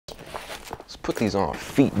Let's put these on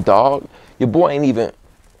feet, dog. Your boy ain't even,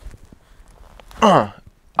 I'm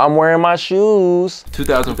wearing my shoes.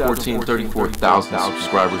 2014, 34,000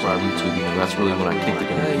 subscribers on YouTube. You know, that's really when I kicked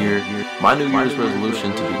it into gear. My New Year's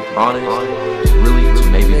resolution, to be honest, is really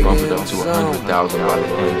to maybe bump it up to 100,000 by the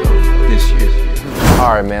end of this year.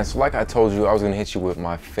 Alright man, so like I told you, I was gonna hit you with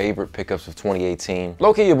my favorite pickups of 2018.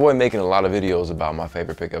 Low-key, your boy making a lot of videos about my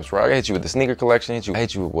favorite pickups, right? I hit you with the sneaker collection, I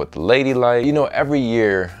hit you with what the lady like. You know, every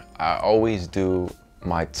year, I always do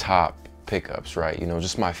my top pickups, right? You know,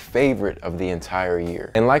 just my favorite of the entire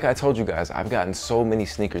year. And like I told you guys, I've gotten so many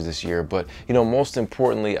sneakers this year, but you know, most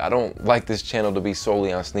importantly, I don't like this channel to be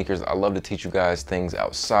solely on sneakers. I love to teach you guys things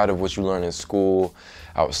outside of what you learn in school,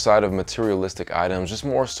 outside of materialistic items, just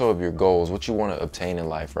more so of your goals, what you want to obtain in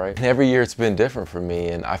life, right? And every year it's been different for me,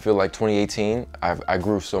 and I feel like 2018, I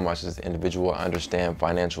grew so much as an individual. I understand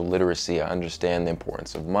financial literacy, I understand the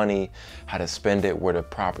importance of money, how to spend it, where to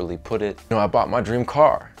properly put it. You know, I bought my dream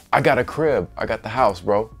car. I got a crib, I got the house,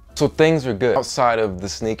 bro. So things are good. Outside of the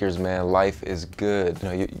sneakers, man, life is good. You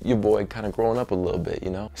know, your boy kind of growing up a little bit, you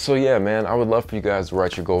know? So yeah, man, I would love for you guys to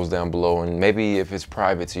write your goals down below, and maybe if it's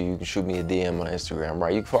private to you, you can shoot me a DM on Instagram,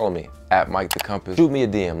 right? You can follow me at Mike the Compass. Shoot me a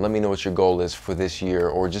DM, let me know what your goal is for this year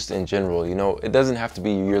or just in general. You know, it doesn't have to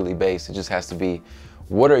be yearly based, it just has to be,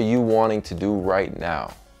 what are you wanting to do right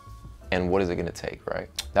now? And what is it gonna take, right?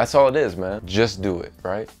 That's all it is, man. Just do it,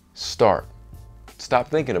 right? Start. Stop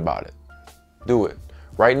thinking about it. Do it.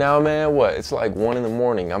 Right now, man, what? It's like 1 in the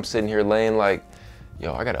morning. I'm sitting here laying like,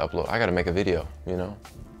 yo, I gotta upload, I gotta make a video, you know?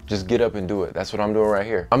 Just get up and do it. That's what I'm doing right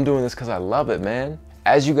here. I'm doing this because I love it, man.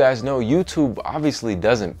 As you guys know, YouTube obviously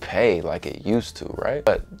doesn't pay like it used to, right?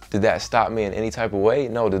 But did that stop me in any type of way?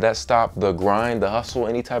 No. Did that stop the grind, the hustle,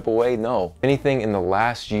 any type of way? No. Anything in the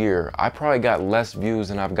last year, I probably got less views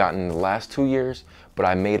than I've gotten in the last 2 years, but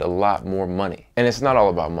I made a lot more money. And it's not all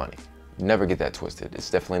about money. Never get that twisted.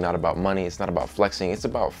 It's definitely not about money. It's not about flexing. It's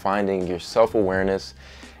about finding your self-awareness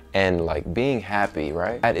and like being happy,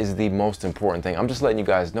 right? That is the most important thing. I'm just letting you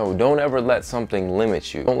guys know, don't ever let something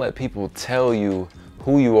limit you. Don't let people tell you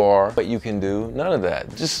who you are, what you can do, none of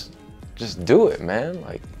that. Just do it, man.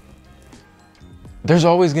 Like, there's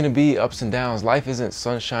always gonna be ups and downs. Life isn't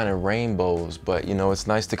sunshine and rainbows, but you know, it's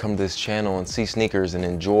nice to come to this channel and see sneakers and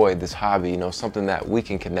enjoy this hobby, you know, something that we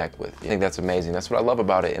can connect with. I think that's amazing. That's what I love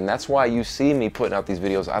about it. And that's why you see me putting out these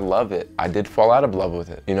videos. I love it. I did fall out of love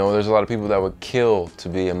with it. You know, there's a lot of people that would kill to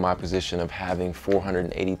be in my position of having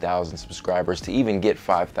 480,000 subscribers. To even get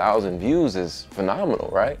 5,000 views is phenomenal,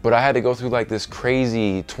 right? But I had to go through like this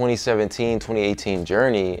crazy 2017, 2018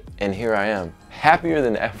 journey, and here I am. Happier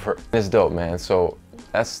than ever. It's dope, man. So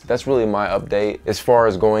that's really my update as far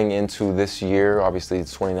as going into this year. Obviously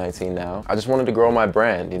it's 2019 now. I just wanted to grow my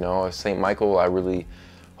brand, you know. St. Michael, I really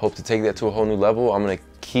hope to take that to a whole new level. I'm gonna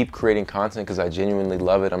keep creating content because I genuinely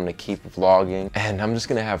love it. I'm gonna keep vlogging, and I'm just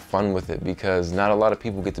gonna have fun with it because not a lot of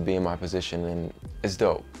people get to be in my position, and it's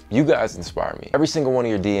dope. You guys inspire me. Every single one of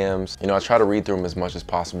your DMs, you know, I try to read through them as much as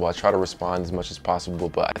possible. I try to respond as much as possible,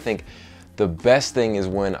 but I think the best thing is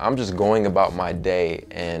when I'm just going about my day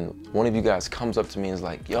and one of you guys comes up to me and is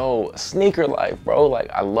like, yo, sneaker life, bro. Like,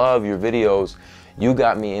 I love your videos. You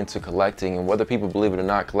got me into collecting, and whether people believe it or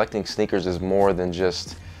not, collecting sneakers is more than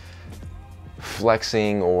just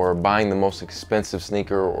flexing or buying the most expensive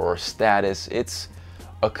sneaker or status. It's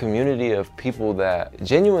a community of people that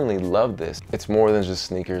genuinely love this. It's more than just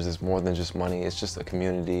sneakers. It's more than just money. It's just a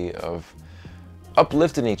community of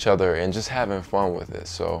uplifting each other and just having fun with it.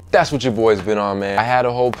 So that's what your boy's been on, man. I had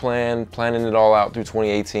a whole plan, planning it all out through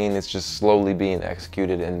 2018. It's just slowly being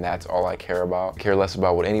executed, and that's all I care about. I care less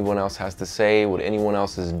about what anyone else has to say, what anyone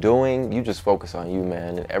else is doing. You just focus on you,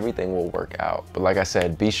 man, and everything will work out. But like I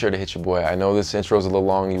said, be sure to hit your boy. I know this intro is a little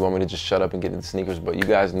long. You want me to just shut up and get into sneakers, but you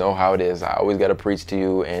guys know how it is. I always got to preach to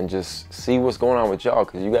you and just see what's going on with y'all,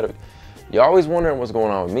 because you're always wondering what's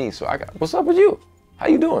going on with me. So what's up with you? How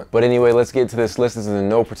you doing? But anyway, let's get to this list. This is in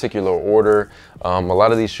no particular order. A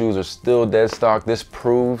lot of these shoes are still dead stock. This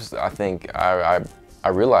proves, I think, I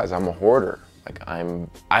realize I'm a hoarder. Like,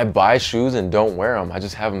 I buy shoes and don't wear them. I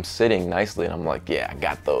just have them sitting nicely, and I'm like, yeah, I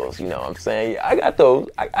got those. You know what I'm saying? Yeah, I got those.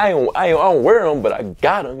 I don't wear them, but I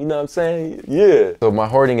got them. You know what I'm saying? Yeah. So my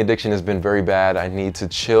hoarding addiction has been very bad. I need to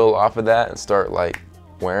chill off of that and start like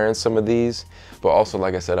wearing some of these. But also,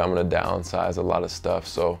 like I said, I'm gonna downsize a lot of stuff.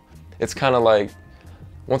 So it's kind of like,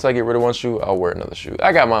 once I get rid of one shoe, I'll wear another shoe.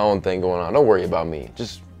 I got my own thing going on. Don't worry about me.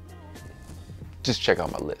 Just check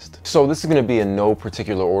out my list. So this is gonna be in no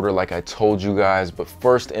particular order like I told you guys, but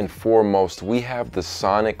first and foremost, we have the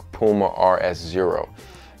Sonic Puma RS0.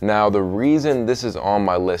 Now, the reason this is on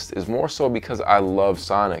my list is more so because I love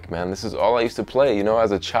Sonic, man. This is all I used to play, you know,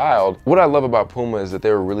 as a child. What I love about Puma is that they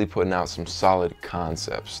were really putting out some solid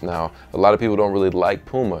concepts. Now, a lot of people don't really like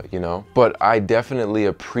Puma, you know, but I definitely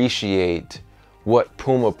appreciate what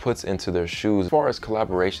Puma puts into their shoes. As far as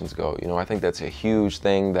collaborations go, you know, I think that's a huge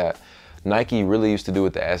thing that Nike really used to do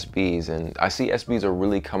with the SBs, and I see SBs are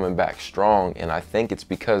really coming back strong, and I think it's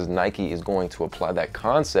because Nike is going to apply that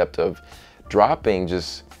concept of dropping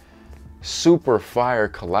just super fire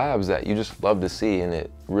collabs that you just love to see, and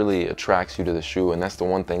it really attracts you to the shoe. And that's the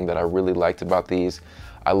one thing that I really liked about these.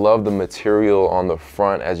 I love the material on the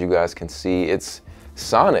front. As you guys can see, it's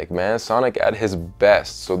Sonic, man. Sonic at his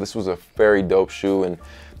best. So this was a very dope shoe, and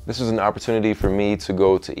this was an opportunity for me to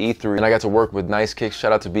go to E3, and I got to work with Nice Kicks.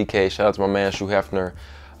 Shout out to BK, shout out to my man Shu Hefner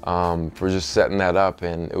for just setting that up,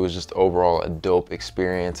 and it was just overall a dope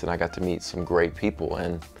experience, and I got to meet some great people,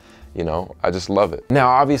 and you know, I just love it. Now,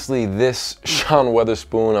 obviously this Sean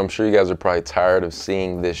Wotherspoon, I'm sure you guys are probably tired of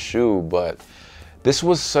seeing this shoe, but this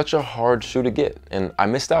was such a hard shoe to get, and I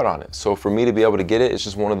missed out on it. So for me to be able to get it, it's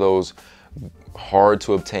just one of those hard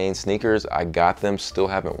to obtain sneakers. I got them, still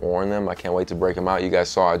haven't worn them. I can't wait to break them out. You guys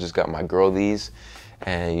saw I just got my girl these,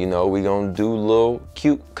 and you know, we gonna do little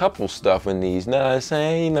cute couple stuff in these. Know what I'm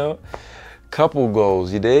saying? You know, couple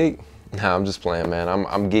goals, you dig? Nah, I'm just playing, man.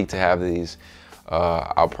 I'm geeked to have these.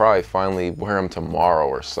 I'll probably finally wear them tomorrow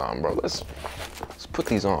or something, bro. Let's put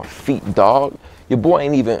these on feet, dog. Your boy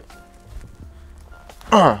ain't even,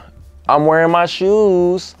 I'm wearing my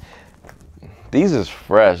shoes. These is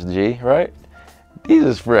fresh, G, right? These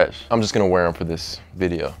is fresh. I'm just gonna wear them for this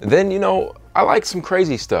video. Then, you know, I like some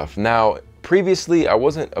crazy stuff. Now, previously, I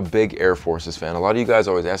wasn't a big Air Forces fan. A lot of you guys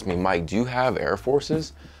always ask me, Mike, do you have Air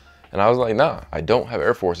Forces? And I was like, nah, I don't have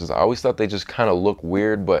Air Forces. I always thought they just kind of look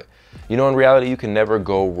weird, but you know, in reality, you can never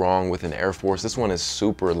go wrong with an Air Force. This one is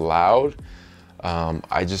super loud.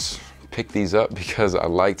 I just picked these up because I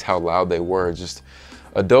liked how loud they were. Just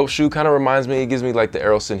a dope shoe, kind of reminds me, it gives me like the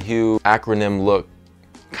Errolson Hugh acronym look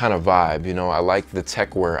kind of vibe, you know. I like the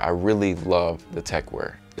tech wear. I really love the tech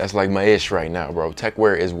wear. That's like my ish right now, bro. Tech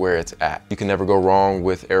wear is where it's at. You can never go wrong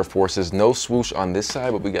with Air Forces. No swoosh on this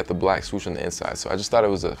side, but we got the black swoosh on the inside. So I just thought it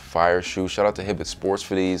was a fire shoe. Shout out to Hibbett Sports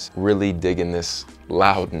for these. Really digging this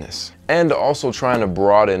loudness. And also trying to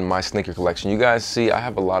broaden my sneaker collection. You guys see, I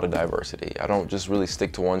have a lot of diversity. I don't just really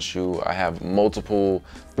stick to one shoe. I have multiple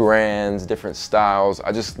brands, different styles.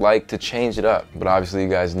 I just like to change it up. But obviously you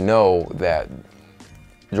guys know that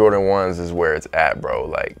Jordan 1s is where it's at, bro.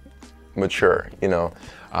 Like, mature, you know.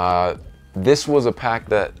 This was a pack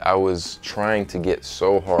that I was trying to get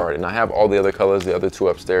so hard, and I have all the other colors, the other two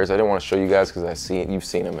upstairs. I didn't want to show you guys because you've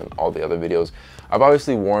seen them in all the other videos. I've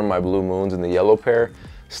obviously worn my Blue Moons in the yellow pair.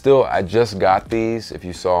 Still, I just got these, if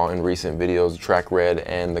you saw in recent videos, the Track Red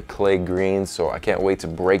and the Clay Green, so I can't wait to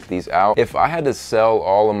break these out. If I had to sell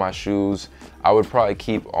all of my shoes, I would probably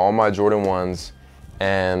keep all my Jordan 1s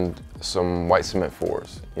and some white cement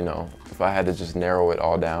 4s, you know, if I had to just narrow it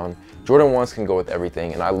all down. Jordan 1s can go with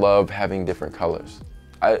everything, and I love having different colors.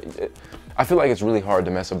 I feel like it's really hard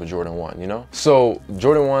to mess up a Jordan 1, you know? So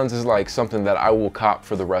Jordan 1s is like something that I will cop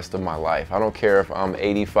for the rest of my life. I don't care if I'm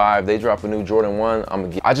 85, they drop a new Jordan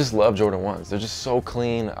 1, I just love Jordan 1s. They're just so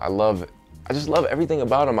clean. I just love everything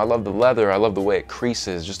about them. I love the leather. I love the way it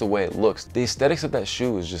creases, just the way it looks. The aesthetics of that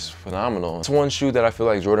shoe is just phenomenal. It's one shoe that I feel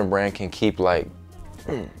like Jordan Brand can keep like,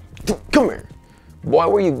 come here. Boy,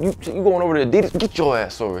 where you going over to Adidas? Get your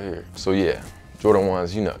ass over here. So yeah, Jordan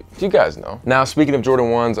 1s, you know, you guys know. Now, speaking of Jordan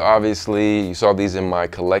 1s, obviously, you saw these in my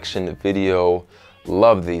collection video.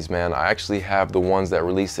 Love these, man. I actually have the ones that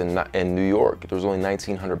released in New York. There was only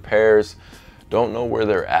 1,900 pairs. Don't know where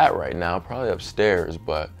they're at right now, probably upstairs,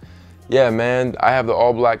 but yeah, man, I have the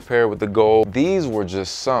all black pair with the gold. These were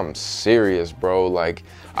just something serious, bro. Like,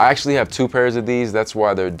 I actually have 2 pairs of these. That's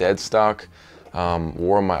why they're dead stock.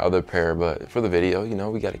 Wore my other pair, but for the video, you know,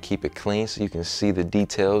 we got to keep it clean so you can see the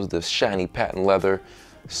details, the shiny patent leather.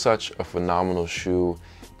 Such a phenomenal shoe.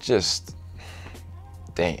 Just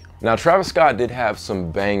damn. Now, Travis Scott did have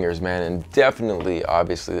some bangers, man, and definitely,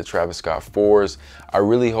 obviously, the Travis Scott 4s. I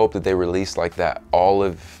really hope that they release like that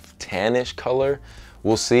olive tannish color.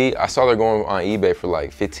 We'll see. I saw they're going on eBay for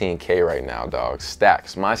like 15K right now, dog.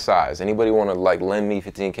 Stacks, my size. Anybody want to like lend me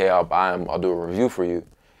 15K? I'll buy them. I'll do a review for you.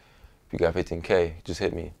 If you got 15K, just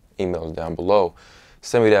hit me. Emails down below.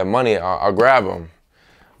 Send me that money, I'll grab them.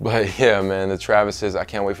 But yeah, man, the Travises, I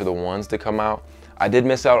can't wait for the 1s to come out. I did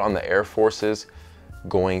miss out on the Air Forces.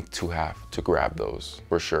 going to have to grab those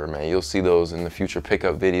for sure, man. You'll see those in the future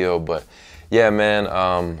pickup video, but yeah, man,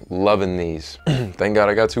 loving these. Thank God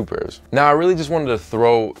I got 2 pairs. Now, I really just wanted to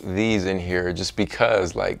throw these in here just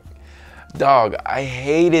because, like, dog, I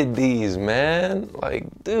hated these, man. Like,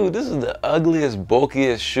 dude, this is the ugliest,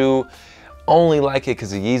 bulkiest shoe. Only like it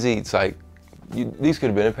because of Yeezy. It's like, these could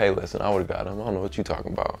have been in Payless and I would have got them. I don't know what you're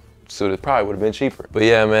talking about. So it probably would have been cheaper. But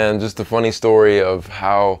yeah, man, just a funny story of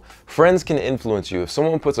how friends can influence you. If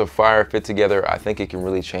someone puts a fire fit together, I think it can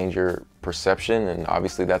really change your perception. And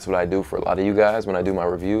obviously that's what I do for a lot of you guys when I do my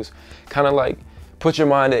reviews. Kind of like put your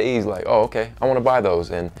mind at ease, like, oh, okay, I want to buy those.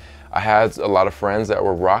 And I had a lot of friends that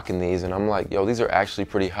were rocking these and I'm like, yo, these are actually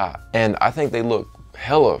pretty hot. And I think they look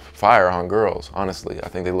hella fire on girls, honestly. I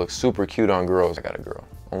think they look super cute on girls. I got a girl.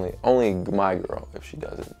 Only my girl if she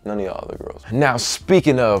does it. None of y'all other girls. Now,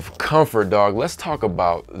 speaking of comfort, dog, let's talk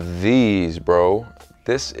about these, bro.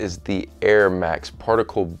 This is the Air Max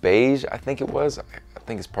Particle Beige, I think it was. I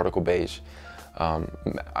think it's Particle Beige.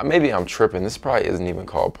 Maybe I'm tripping. This probably isn't even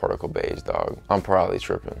called Particle Beige, dog. I'm probably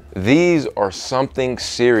tripping. These are something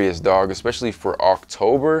serious, dog, especially for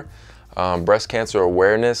October. Breast cancer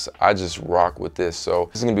awareness, I just rock with this. So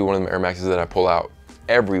this is gonna be one of the Air Maxes that I pull out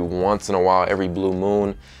every once in a while, every blue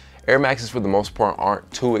moon. Air Maxes for the most part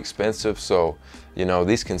aren't too expensive, so you know,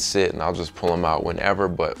 these can sit and I'll just pull them out whenever,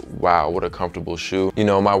 but wow, what a comfortable shoe. You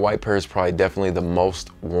know, my white pair is probably definitely the most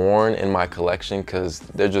worn in my collection because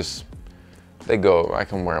they're just, I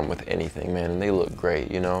can wear them with anything, man, and they look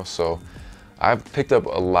great, you know? So I've picked up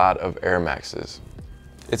a lot of Air Maxes.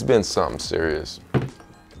 It's been something serious.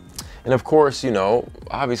 And of course, you know,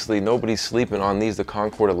 obviously nobody's sleeping on these, the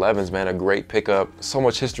Concord 11s, man, a great pickup. So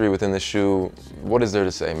much history within the shoe. What is there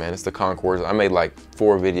to say, man? It's the Concords. I made like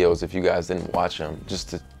 4 videos if you guys didn't watch them, just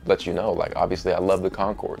to let you know, like, obviously I love the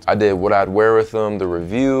Concords. I did what I'd wear with them, the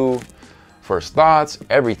review, first thoughts,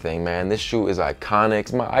 everything, man. This shoe is iconic.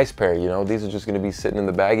 It's my ice pair, you know. These are just gonna be sitting in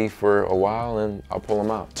the baggie for a while and I'll pull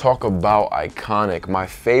them out. Talk about iconic. My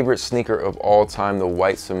favorite sneaker of all time, the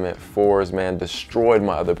white cement 4s, man, destroyed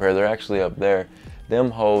my other pair. They're actually up there. Them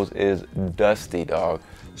hoes is dusty, dog.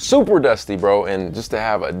 Super dusty, bro. And just to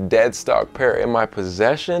have a dead stock pair in my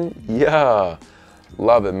possession, yeah.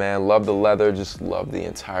 Love it, man. Love the leather. Just love the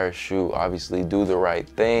entire shoe. Obviously, do the right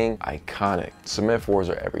thing. Iconic. Cement 4s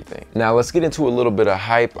are everything. Now, let's get into a little bit of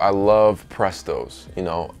hype. I love Prestos. You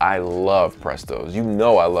know, I love Prestos. You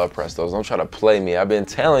know I love Prestos. Don't try to play me. I've been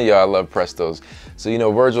telling y'all I love Prestos. So, you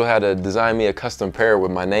know, Virgil had to design me a custom pair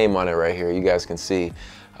with my name on it right here. You guys can see.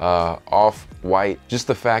 Off-white. Just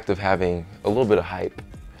the fact of having a little bit of hype.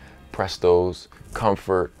 Prestos,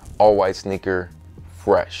 comfort, all-white sneaker,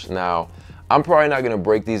 fresh. Now, I'm probably not gonna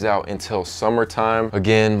break these out until summertime.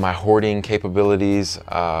 Again, my hoarding capabilities,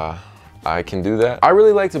 I can do that. I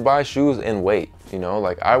really like to buy shoes and wait, you know?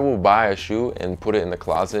 Like, I will buy a shoe and put it in the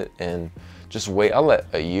closet and just wait. I'll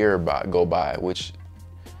let a year go by, which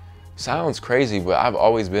sounds crazy, but I've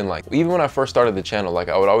always been like, even when I first started the channel, like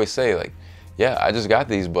I would always say, like, yeah, I just got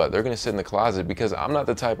these, but they're gonna sit in the closet because I'm not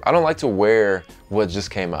the type, I don't like to wear what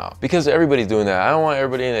just came out because everybody's doing that. I don't want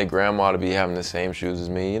everybody and their grandma to be having the same shoes as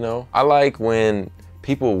me, you know? I like when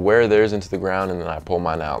people wear theirs into the ground and then I pull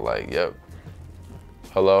mine out like, yep,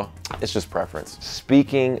 hello? It's just preference.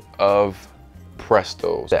 Speaking of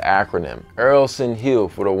Prestos, the acronym, Errolson Hill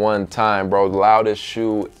for the one time, bro, the loudest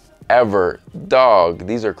shoe ever. Dog,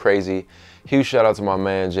 these are crazy. Huge shout out to my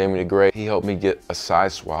man, Jamie the Great. He helped me get a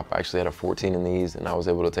size swap. I actually had a 14 in these and I was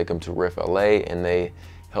able to take them to Riff LA and they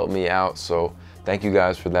helped me out. So thank you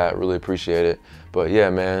guys for that, really appreciate it. But yeah,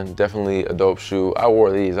 man, definitely a dope shoe. I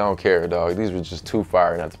wore these, I don't care, dog. These were just too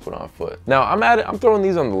fire not to put on foot. Now I'm throwing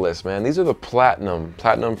these on the list, man. These are the Platinum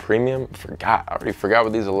Premium. I already forgot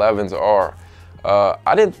what these 11s are.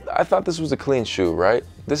 I thought this was a clean shoe, right?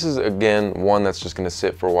 This is, again, one that's just gonna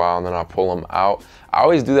sit for a while and then I'll pull them out. I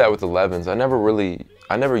always do that with 11s.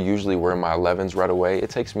 I never usually wear my 11s right away. It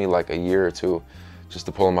takes me like a year or two just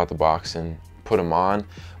to pull them out the box and put them on.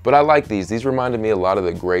 But I like these. These reminded me a lot of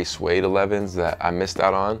the gray suede 11s that I missed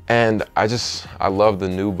out on. And I love the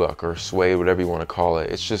nubuck or suede, whatever you wanna call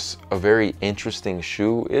it. It's just a very interesting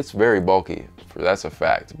shoe. It's very bulky, that's a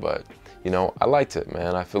fact, but you know, I liked it,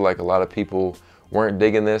 man. I feel like a lot of people weren't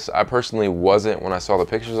digging this. I personally wasn't when I saw the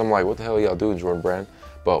pictures. I'm like, what the hell y'all doing, Jordan Brand?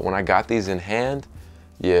 But when I got these in hand,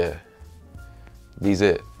 yeah, these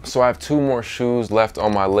it. So I have 2 more shoes left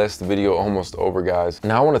on my list. The video almost over, guys.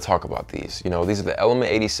 Now I want to talk about these. You know, these are the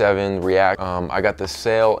Element 87 React. I got the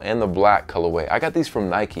sail and the black colorway. I got these from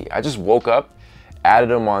Nike. I just woke up, added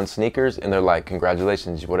them on sneakers, and they're like,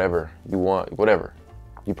 congratulations, whatever you want, whatever.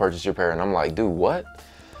 You purchased your pair. And I'm like, dude, what?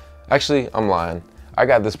 Actually, I'm lying. I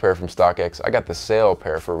got this pair from StockX. I got the sale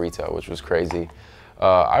pair for retail, which was crazy.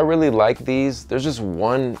 I really like these. There's just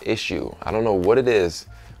one issue. I don't know what it is,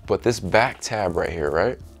 but this back tab right here,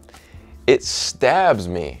 right? It stabs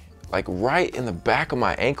me like right in the back of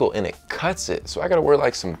my ankle and it cuts it. So I gotta wear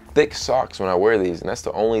like some thick socks when I wear these, and that's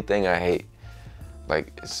the only thing I hate.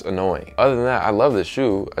 Like, it's annoying. Other than that, I love the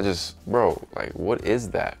shoe. I just, bro, like, what is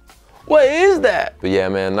that? What is that? But yeah,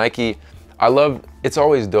 man, Nike, it's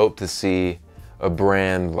always dope to see a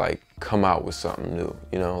brand like come out with something new,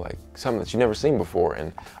 you know, like something that you've never seen before.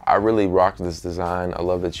 And I really rocked this design. I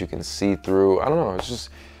love that you can see through. I don't know, it's just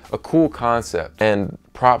a cool concept. And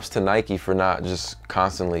props to Nike for not just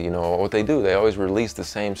constantly, you know, what they do. They always release the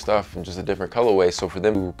same stuff in just a different colorway. So for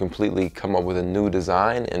them to completely come up with a new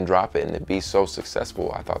design and drop it and it be so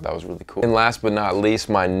successful, I thought that was really cool. And last but not least,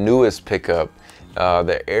 my newest pickup,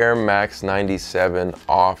 the Air Max 97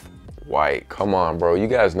 Off-White. Come on, bro. You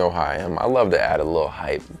guys know how I am. I love to add a little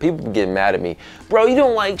hype. People get mad at me. Bro, you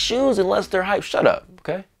don't like shoes unless they're hype. Shut up,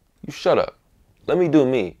 okay? You shut up. Let me do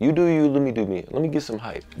me. You do you, let me do me. Let me get some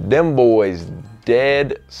hype. Them boys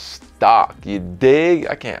dead stock. You dig?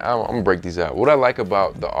 I'm gonna break these out. What I like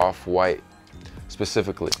about the Off-White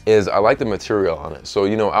specifically is I like the material on it. So,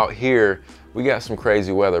 you know, out here, we got some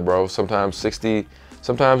crazy weather, bro. Sometimes 60,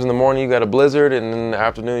 sometimes in the morning you got a blizzard, and in the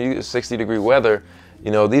afternoon you get 60-degree weather. You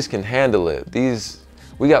know, these can handle it.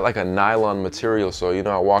 We got like a nylon material, so, you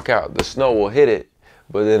know, I walk out, the snow will hit it,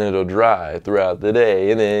 but then it'll dry throughout the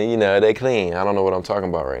day, and then, you know, they clean. I don't know what I'm talking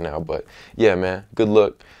about right now, but yeah, man, good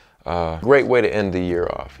look. Great way to end the year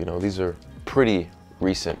off. You know, these are pretty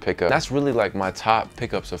recent pickups. That's really like my top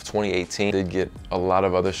pickups of 2018. Did get a lot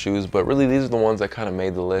of other shoes, but really these are the ones that kind of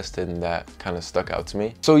made the list and that kind of stuck out to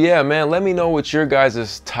me. So yeah, man, let me know what your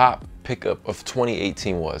guys' top pickup of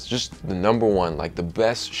 2018 was. Just the number one, like the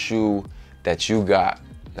best shoe that you got.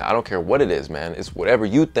 Now, I don't care what it is, man. It's whatever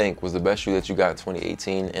you think was the best shoe that you got in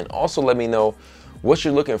 2018. And also let me know what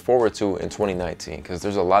you're looking forward to in 2019, because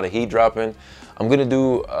there's a lot of heat dropping. I'm gonna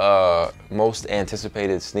do most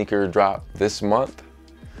anticipated sneaker drop this month.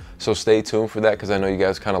 So stay tuned for that, because I know you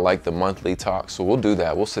guys kind of like the monthly talk. So we'll do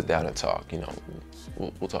that. We'll sit down and talk, you know.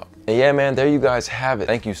 We'll talk. And yeah, man, there you guys have it.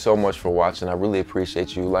 Thank you so much for watching. I really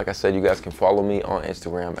appreciate you. Like I said, you guys can follow me on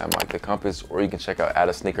Instagram at Mike the Compass, or you can check out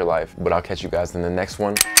 @sneakerlife. But I'll catch you guys in the next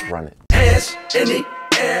one. Run it. Hands in the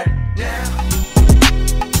air now.